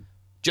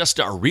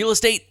Just Our Real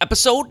Estate,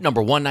 episode number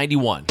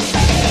 191.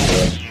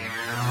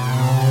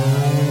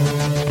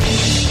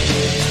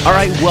 All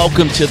right,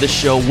 welcome to the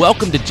show.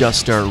 Welcome to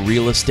Just Our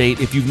Real Estate.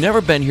 If you've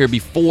never been here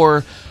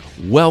before,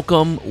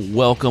 welcome.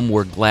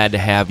 We're glad to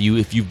have you.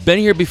 If you've been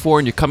here before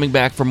and you're coming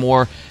back for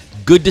more,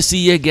 good to see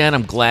you again.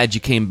 I'm glad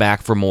you came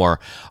back for more.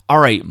 All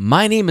right,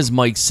 my name is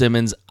Mike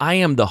Simmons. I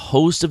am the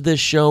host of this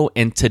show,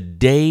 and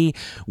today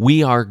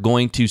we are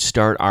going to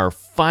start our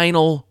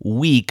final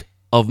week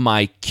of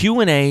my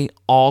Q&A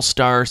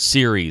All-Star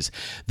Series.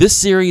 This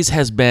series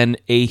has been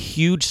a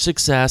huge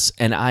success,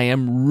 and I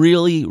am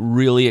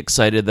really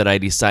excited that I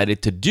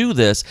decided to do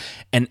this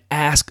and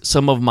ask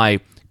some of my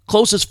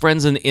closest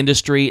friends in the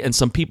industry and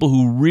some people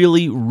who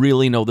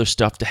really know their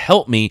stuff to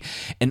help me.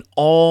 And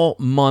all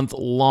month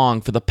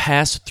long, for the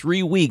past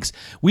 3 weeks,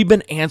 we've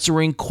been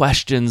answering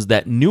questions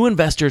that new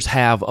investors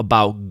have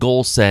about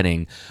goal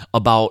setting,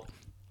 about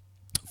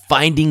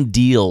finding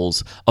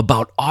deals,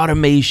 about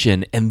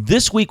automation. And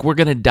this week, we're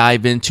going to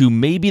dive into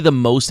maybe the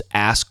most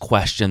asked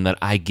question that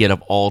I get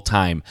of all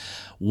time.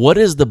 What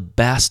is the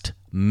best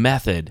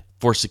method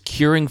for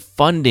securing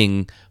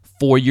funding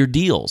for your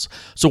deals?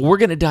 So we're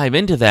going to dive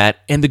into that.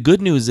 And the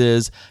good news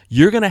is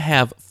you're going to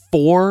have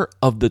 4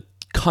 of the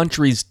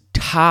country's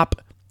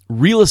top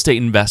real estate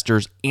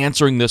investors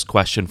answering this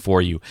question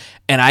for you.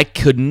 And I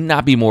could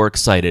not be more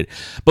excited.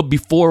 But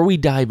before we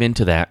dive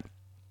into that,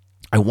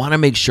 I want to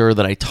make sure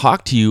that I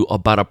talk to you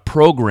about a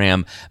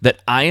program that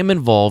I am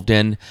involved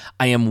in.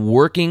 I am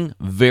working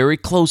very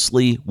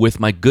closely with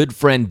my good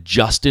friend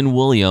Justin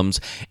Williams,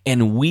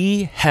 and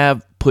we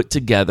have put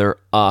together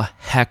a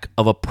heck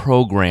of a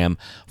program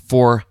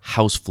for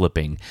house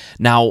flipping.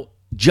 Now,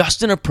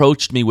 Justin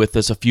approached me with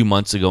this a few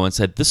months ago and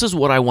said, this is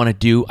what I want to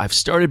do. I've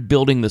started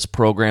building this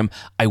program.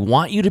 I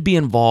want you to be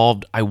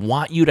involved. I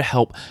want you to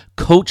help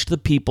coach the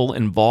people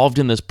involved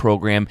in this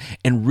program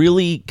and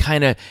really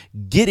kind of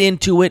get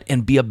into it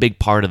and be a big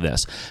part of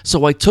this.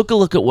 So I took a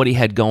look at what he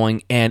had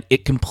going, and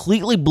it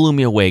completely blew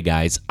me away,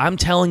 guys. I'm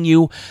telling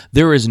you,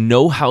 there is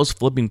no house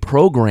flipping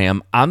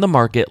program on the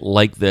market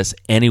like this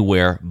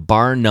anywhere,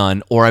 bar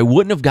none, or I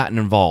wouldn't have gotten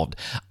involved.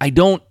 I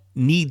don't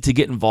need to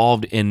get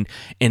involved in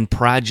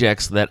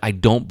projects that I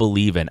don't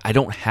believe in. I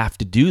don't have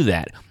to do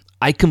that.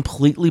 I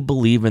completely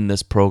believe in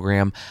this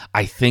program.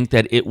 I think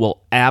that it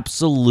will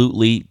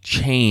absolutely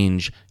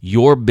change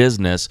your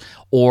business,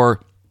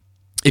 or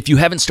if you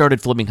haven't started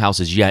flipping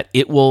houses yet,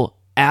 it will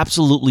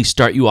absolutely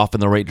start you off in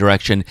the right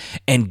direction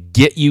and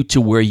get you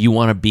to where you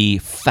want to be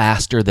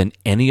faster than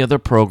any other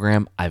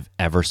program I've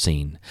ever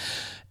seen.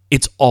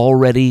 It's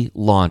already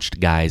launched,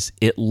 guys.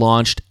 It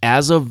launched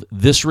as of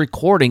this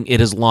recording. It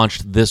has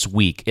launched this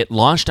week. It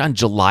launched on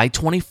July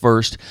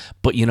 21st,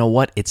 but you know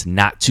what? It's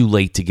not too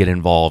late to get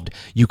involved.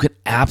 You can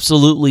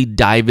absolutely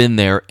dive in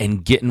there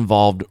and get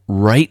involved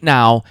right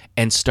now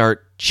and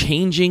start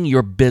changing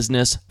your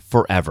business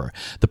forever.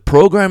 The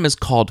program is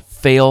called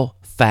Fail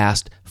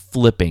Fast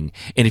Flipping.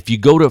 And if you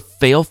go to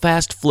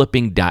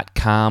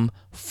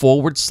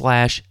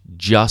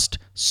failfastflipping.com/just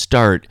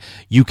start,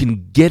 you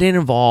can get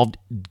involved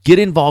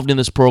in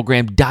this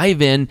program,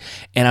 dive in,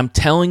 and I'm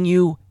telling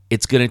you,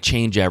 it's going to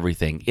change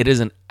everything. It is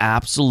an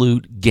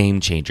absolute game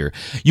changer.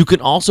 You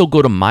can also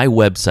go to my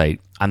website.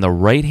 On the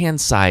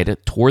right-hand side,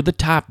 toward the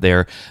top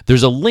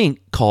there's a link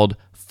called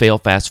Fail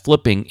Fast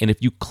Flipping, and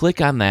if you click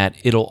on that,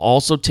 it'll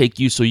also take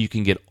you so you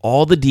can get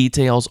all the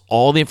details,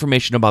 all the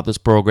information about this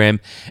program,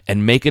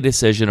 and make a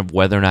decision of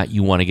whether or not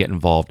you want to get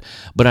involved.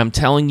 But I'm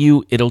telling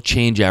you, it'll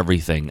change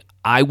everything.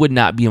 I would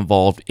not be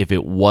involved if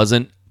it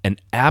wasn't an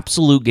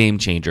absolute game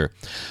changer.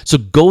 So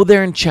go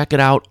there and check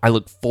it out. I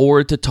look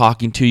forward to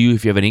talking to you.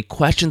 If you have any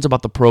questions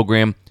about the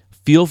program,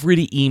 feel free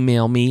to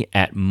email me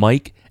at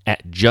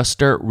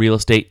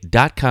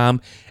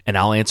mike@juststartrealestate.com, and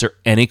I'll answer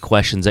any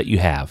questions that you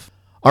have.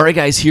 All right,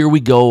 guys, here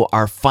we go.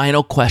 Our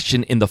final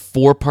question in the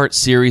 4-part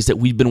series that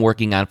we've been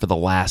working on for the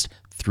last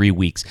 3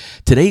 weeks.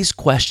 Today's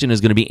question is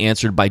going to be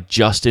answered by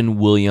Justin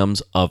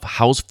Williams of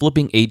House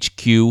Flipping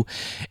HQ.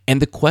 And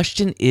the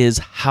question is,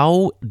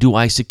 how do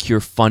I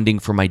secure funding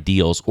for my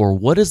deals? Or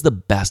what is the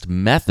best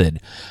method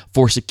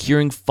for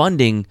securing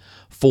funding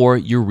for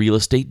your real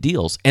estate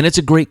deals? And it's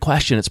a great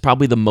question. It's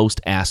probably the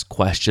most asked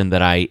question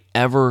that I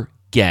ever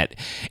get.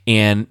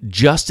 And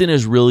Justin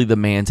is really the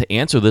man to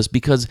answer this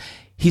because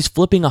he's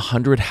flipping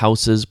 100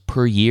 houses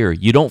per year.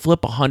 You don't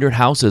flip 100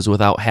 houses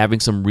without having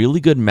some really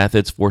good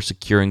methods for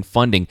securing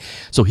funding.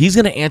 So he's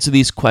going to answer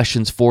these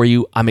questions for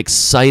you. I'm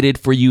excited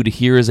for you to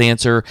hear his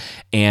answer,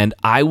 and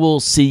I will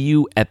see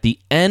you at the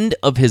end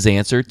of his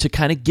answer to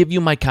kind of give you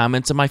my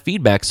comments and my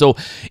feedback. So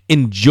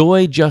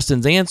enjoy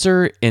Justin's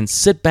answer and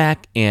sit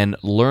back and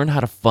learn how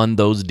to fund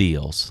those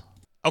deals.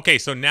 Okay,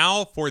 so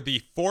now for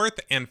the 4th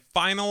and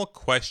final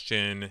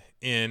question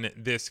in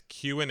this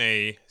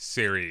Q&A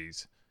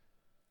series.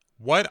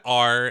 What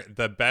are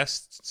the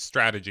best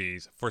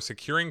strategies for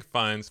securing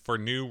funds for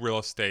new real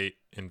estate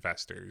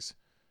investors?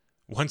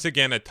 Once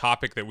again, a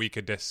topic that we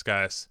could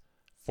discuss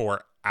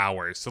for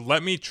hours. So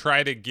let me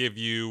try to give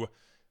you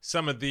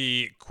some of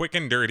the quick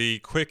and dirty,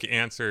 quick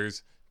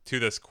answers to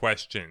this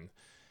question.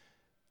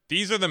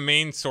 these are the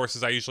main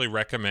sources I usually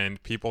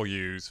recommend people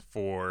use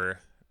for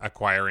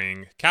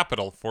acquiring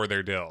capital for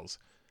their deals: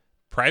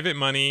 private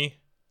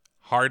money,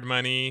 hard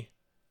money,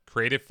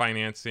 creative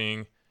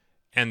financing,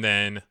 and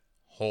then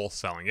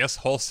wholesaling. Yes,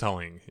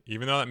 wholesaling.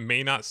 Even though it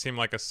may not seem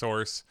like a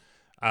source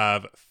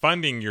of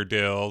funding your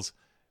deals,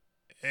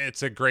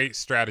 it's a great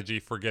strategy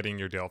for getting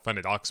your deal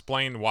funded. I'll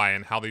explain why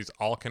and how these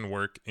all can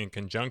work in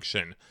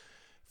conjunction.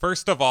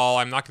 First of all,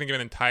 I'm not going to give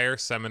an entire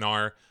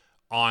seminar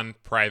on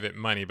private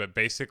money, but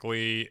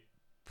basically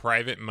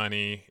private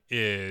money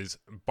is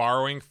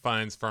borrowing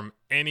funds from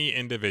any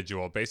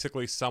individual,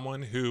 basically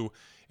someone who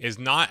is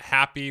not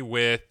happy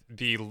with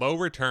the low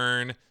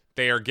return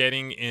they are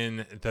getting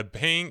in the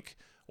bank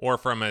or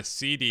from a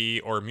CD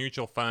or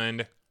mutual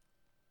fund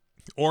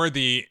or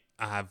the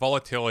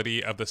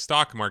volatility of the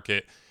stock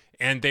market,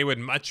 and they would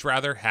much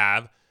rather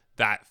have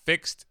that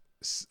fixed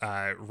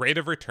rate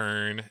of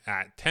return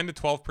at 10 to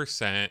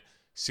 12%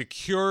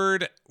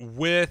 secured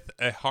with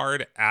a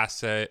hard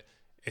asset.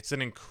 It's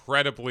an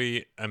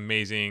incredibly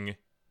amazing,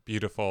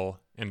 beautiful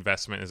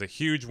investment. It's a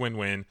huge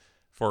win-win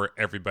for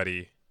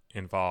everybody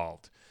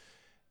involved.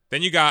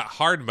 Then you got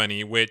hard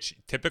money, which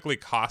typically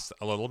costs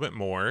a little bit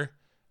more.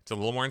 It's a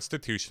little more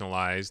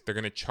institutionalized. They're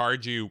going to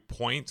charge you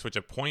points, which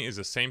a point is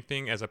the same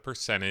thing as a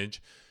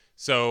percentage.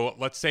 So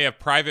let's say a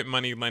private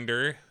money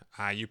lender,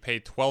 you pay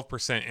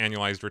 12%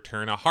 annualized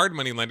return. A hard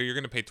money lender, you're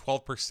going to pay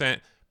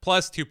 12%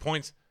 plus 2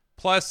 points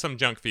plus some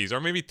junk fees, or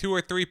maybe 2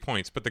 or 3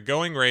 points. But the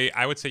going rate,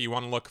 I would say you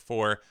want to look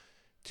for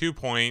 2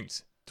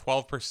 points,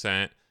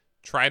 12%.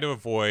 Try to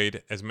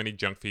avoid as many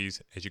junk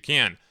fees as you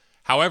can.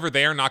 However,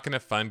 they are not going to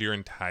fund your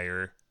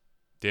entire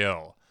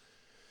deal.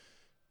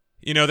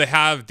 You know, they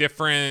have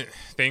different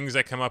things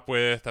they come up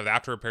with of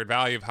after repaired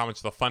value of how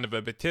much they'll fund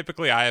it, but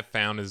typically I have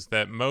found is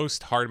that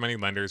most hard money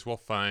lenders will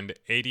fund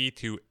 80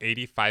 to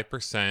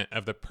 85%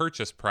 of the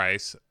purchase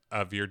price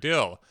of your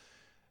deal.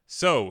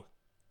 So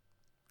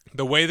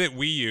the way that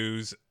we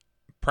use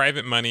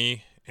private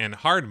money and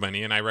hard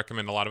money, and I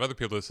recommend a lot of other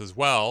people this as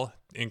well,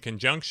 in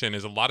conjunction,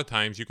 is a lot of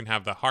times you can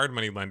have the hard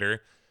money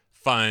lender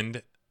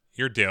fund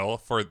your deal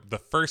for the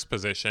first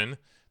position.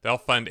 They'll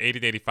fund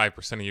 80 to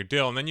 85% of your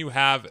deal, and then you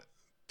have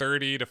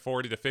 $30 to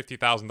 $40 to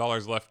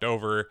 $50,000 left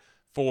over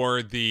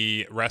for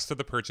the rest of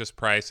the purchase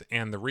price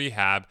and the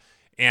rehab,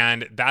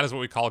 and that is what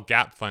we call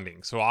gap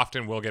funding. So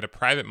often we'll get a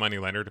private money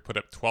lender to put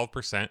up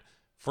 12%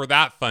 for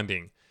that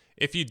funding.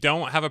 If you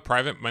don't have a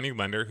private money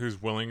lender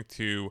who's willing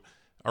to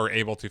or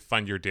able to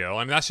fund your deal, I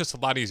mean, that's just a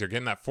lot easier.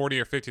 Getting that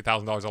 $40,000 or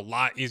 $50,000 a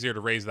lot easier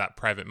to raise that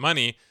private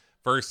money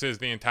versus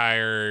the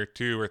entire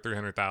 $200,000 or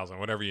 $300,000,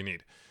 whatever you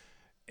need.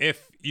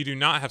 If you do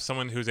not have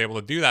someone who's able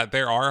to do that,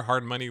 there are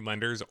hard money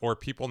lenders or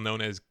people known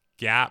as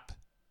gap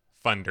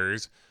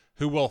funders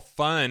who will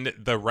fund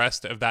the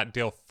rest of that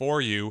deal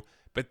for you,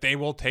 but they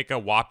will take a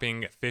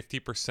whopping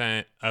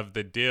 50% of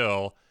the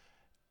deal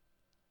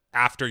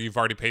after you've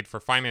already paid for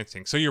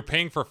financing. So you're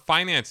paying for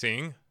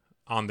financing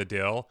on the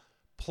deal,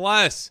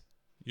 plus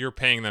you're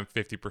paying them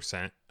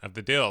 50% of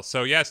the deal.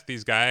 So yes,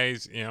 these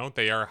guys, you know,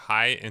 they are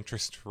high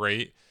interest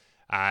rate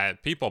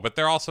people, but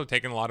they're also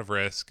taking a lot of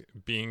risk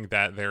being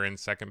that they're in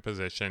second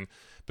position.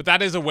 But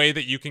that is a way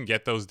that you can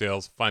get those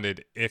deals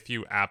funded if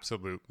you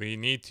absolutely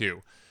need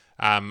to.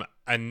 I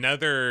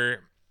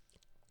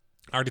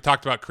already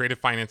talked about creative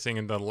financing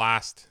in the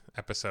last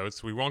episode,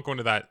 so we won't go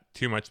into that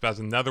too much. But that's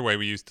another way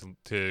we use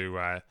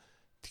to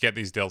get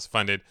these deals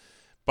funded.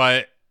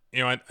 But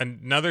you know,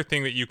 another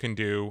thing that you can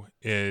do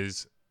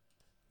is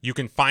you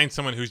can find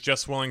someone who's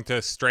just willing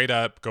to straight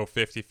up go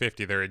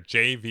 50-50. They're a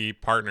JV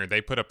partner.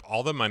 They put up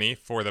all the money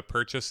for the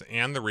purchase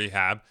and the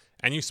rehab,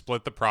 and you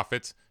split the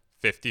profits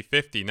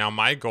 50-50. Now,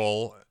 my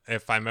goal,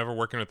 if I'm ever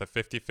working with a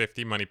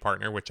 50-50 money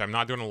partner, which I'm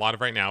not doing a lot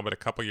of right now, but a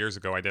couple years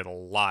ago I did a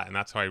lot, and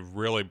that's how I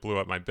really blew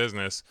up my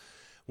business,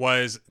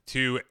 was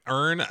to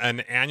earn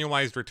an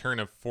annualized return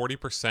of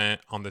 40%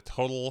 on the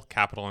total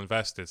capital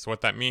invested. So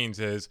what that means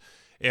is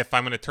if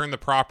I'm going to turn the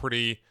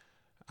property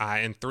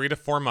in 3 to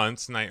 4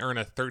 months and I earn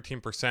a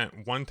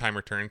 13% one-time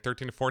return,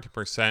 13 to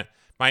 14%,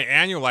 my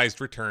annualized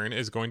return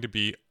is going to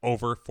be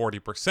over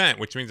 40%,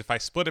 which means if I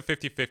split it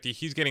 50-50,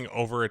 he's getting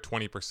over a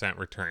 20%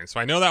 return. So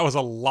I know that was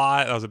a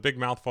lot. That was a big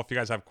mouthful. If you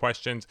guys have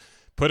questions,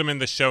 put them in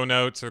the show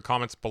notes or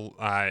comments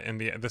in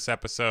this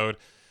episode,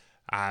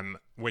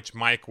 which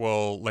Mike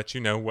will let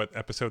you know what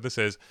episode this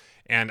is,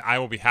 and I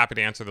will be happy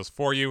to answer those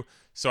for you.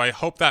 So I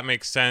hope that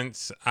makes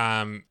sense.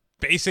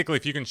 Basically,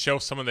 if you can show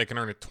someone they can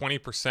earn a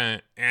 20%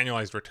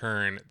 annualized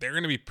return, they're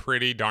going to be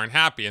pretty darn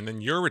happy. And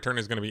then your return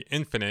is going to be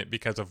infinite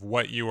because of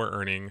what you are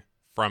earning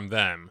from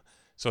them.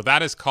 So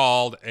that is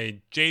called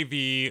a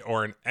JV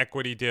or an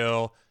equity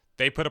deal.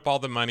 They put up all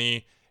the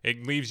money.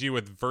 It leaves you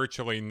with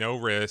virtually no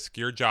risk.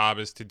 Your job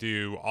is to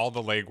do all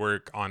the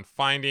legwork on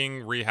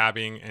finding,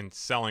 rehabbing, and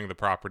selling the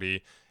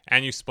property.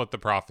 And you split the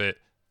profit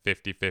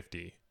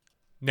 50-50.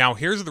 Now,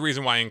 here's the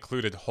reason why I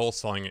included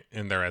wholesaling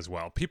in there as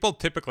well. People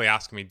typically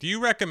ask me, do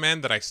you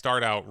recommend that I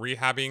start out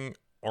rehabbing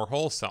or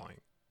wholesaling?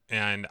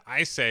 And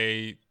I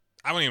say,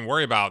 I wouldn't even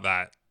worry about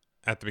that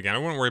at the beginning. I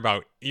wouldn't worry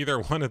about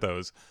either one of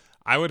those.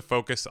 I would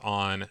focus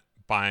on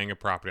buying a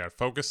property. I'd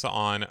focus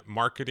on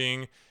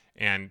marketing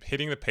and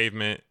hitting the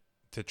pavement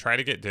to try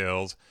to get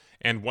deals.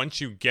 And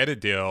once you get a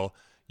deal,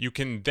 you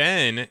can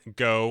then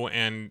go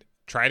and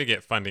try to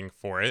get funding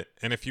for it.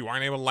 And if you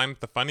aren't able to line up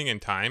the funding in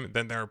time,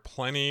 then there are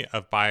plenty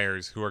of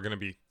buyers who are going to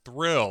be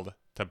thrilled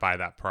to buy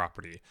that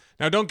property.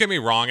 Now, don't get me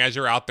wrong, as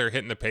you're out there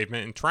hitting the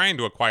pavement and trying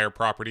to acquire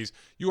properties,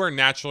 you are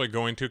naturally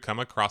going to come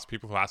across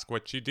people who ask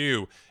what you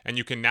do, and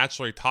you can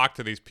naturally talk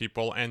to these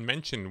people and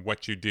mention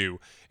what you do.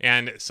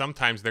 And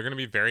sometimes they're going to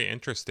be very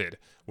interested.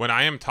 When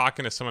I am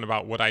talking to someone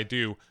about what I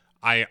do,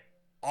 I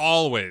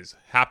always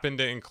happen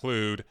to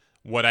include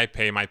what I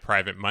pay my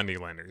private money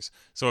lenders.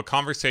 So a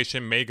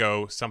conversation may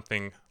go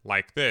something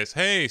like this.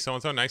 Hey,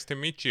 so-and-so, nice to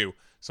meet you.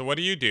 So what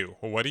do you do?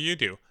 Well, what do you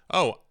do?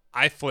 Oh,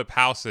 I flip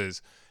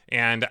houses.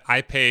 And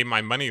I pay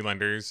my money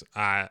lenders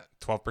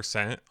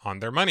 12% on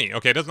their money.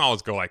 Okay, it doesn't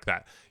always go like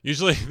that.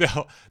 Usually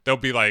they'll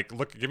be like,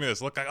 look, give me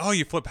this look like, oh,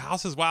 you flip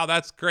houses? Wow,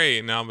 that's great.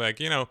 And I'll be like,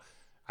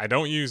 I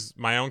don't use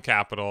my own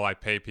capital. I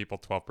pay people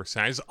 12%.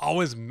 I just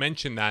always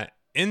mention that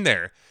in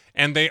there.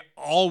 And they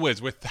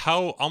always,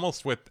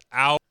 almost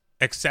without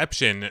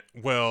exception,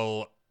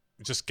 will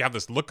just have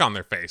this look on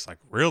their face like,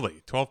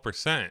 really,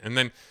 12%? And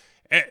then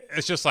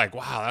it's just like,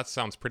 wow, that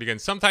sounds pretty good.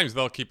 And sometimes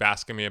they'll keep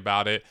asking me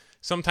about it.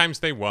 Sometimes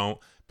they won't.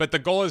 But the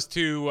goal is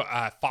to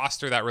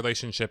foster that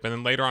relationship and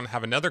then later on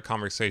have another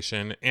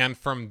conversation. And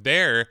from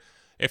there,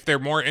 if they're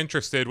more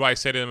interested, what I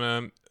say to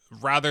them,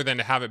 rather than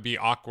to have it be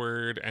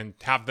awkward and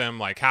have them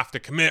like have to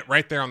commit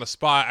right there on the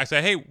spot, I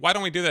say, hey, why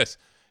don't we do this?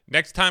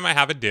 Next time I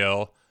have a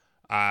deal,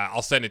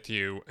 I'll send it to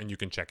you and you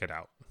can check it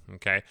out.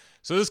 Okay.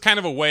 So this is kind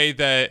of a way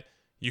that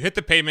you hit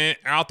the pavement,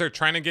 out there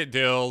trying to get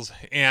deals.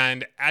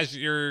 And as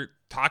you're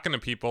talking to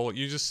people,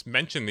 you just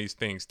mention these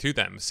things to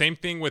them. Same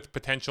thing with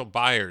potential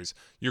buyers.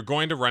 You're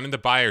going to run into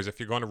buyers if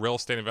you're going to real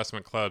estate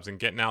investment clubs and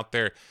getting out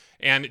there,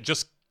 and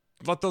just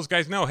let those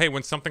guys know, hey,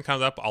 when something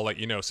comes up, I'll let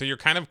you know. So you're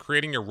kind of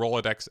creating your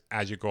Rolodex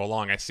as you go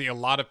along. I see a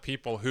lot of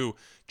people who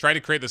try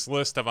to create this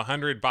list of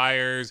 100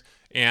 buyers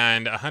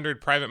and 100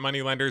 private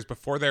money lenders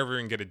before they ever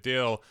even get a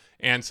deal.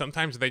 And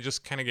sometimes they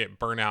just kind of get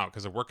burnt out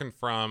because they're working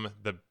from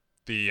the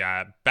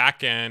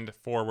back end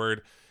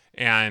forward.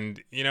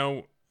 And,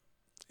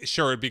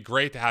 sure, it'd be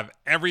great to have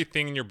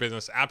everything in your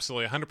business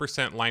absolutely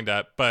 100% lined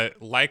up.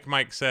 But like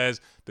Mike says,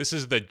 this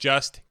is the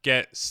Just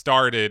Get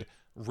Started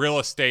Real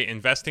Estate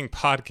Investing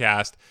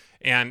podcast.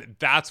 And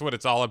that's what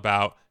it's all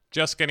about.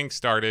 Just getting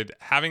started,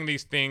 having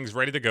these things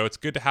ready to go. It's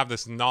good to have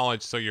this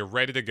knowledge so you're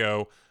ready to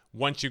go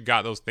once you've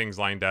got those things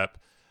lined up.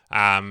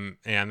 And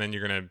then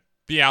you're going to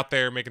be out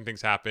there making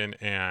things happen.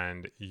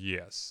 And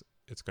yes,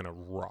 it's going to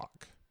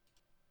rock.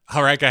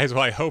 All right, guys.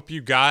 Well, I hope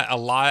you got a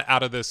lot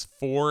out of this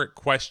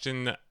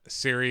 4-question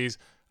series.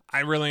 I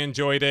really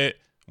enjoyed it.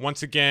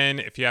 Once again,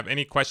 if you have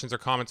any questions or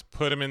comments,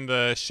 put them in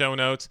the show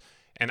notes,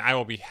 and I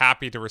will be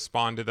happy to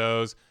respond to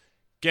those.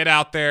 Get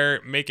out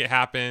there, make it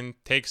happen,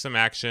 take some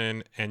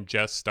action, and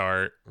just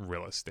start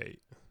real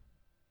estate.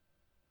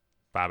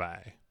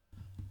 Bye-bye.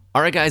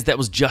 All right, guys, that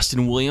was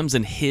Justin Williams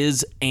and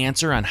his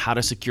answer on how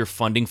to secure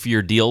funding for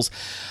your deals.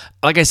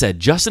 Like I said,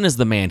 Justin is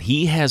the man.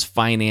 He has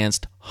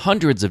financed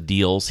hundreds of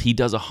deals. He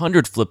does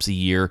 100 flips a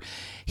year.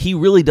 He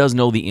really does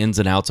know the ins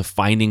and outs of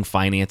finding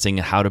financing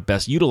and how to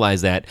best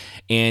utilize that.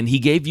 And he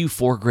gave you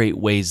 4 great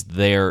ways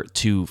there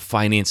to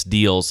finance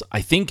deals.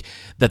 I think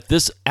that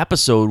this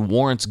episode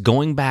warrants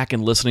going back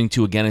and listening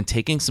to again and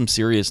taking some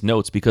serious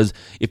notes, because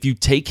if you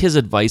take his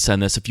advice on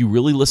this, if you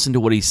really listen to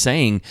what he's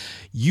saying,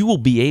 you will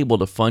be able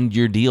to fund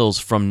your deals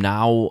from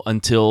now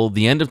until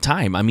the end of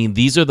time. I mean,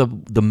 these are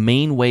the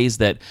main ways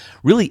that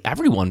really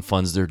everyone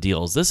funds their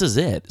deals. This is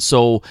it.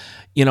 So,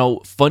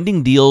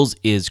 funding deals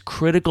is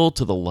critical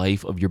to the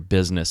life of your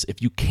business.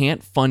 If you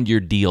can't fund your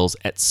deals,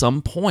 at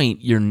some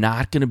point, you're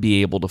not going to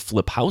be able to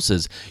flip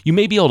houses. You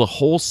may be able to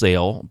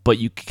wholesale, but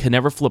you can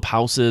never flip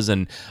houses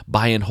and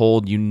buy and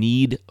hold. You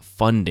need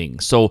funding.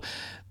 So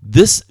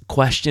this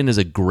question is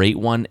a great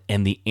one,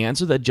 and the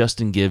answer that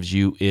Justin gives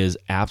you is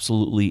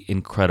absolutely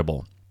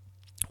incredible.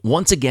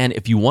 Once again,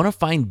 if you want to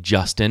find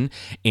Justin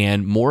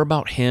and more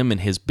about him and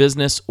his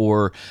business,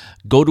 or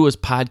go to his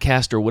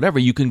podcast or whatever,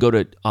 you can go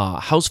to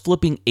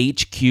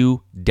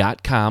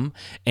houseflippinghq.com,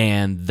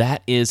 and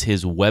that is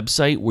his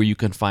website where you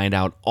can find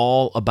out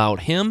all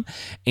about him.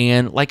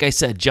 And like I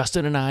said,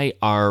 Justin and I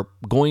are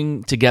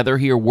working together,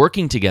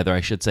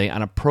 I should say,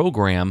 on a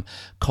program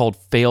called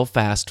Fail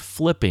Fast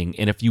Flipping.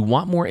 And if you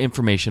want more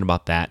information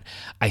about that,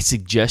 I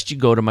suggest you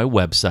go to my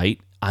website.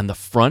 On the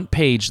front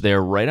page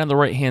there, right on the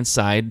right-hand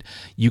side,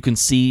 you can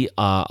see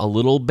a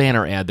little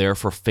banner ad there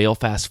for Fail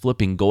Fast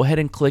Flipping. Go ahead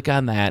and click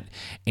on that,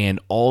 and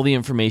all the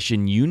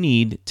information you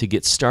need to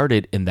get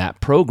started in that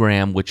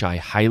program, which I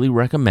highly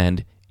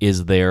recommend,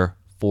 is there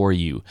for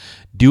you.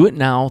 Do it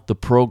now. The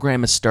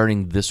program is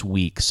starting this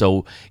week.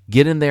 So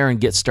get in there and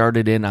get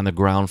started in on the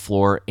ground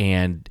floor,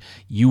 and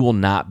you will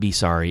not be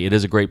sorry. It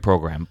is a great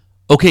program.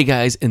 Okay,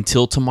 guys,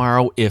 until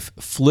tomorrow, if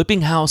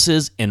flipping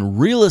houses and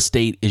real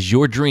estate is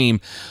your dream,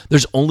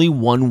 there's only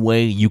one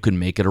way you can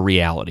make it a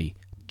reality.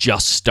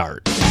 Just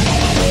start.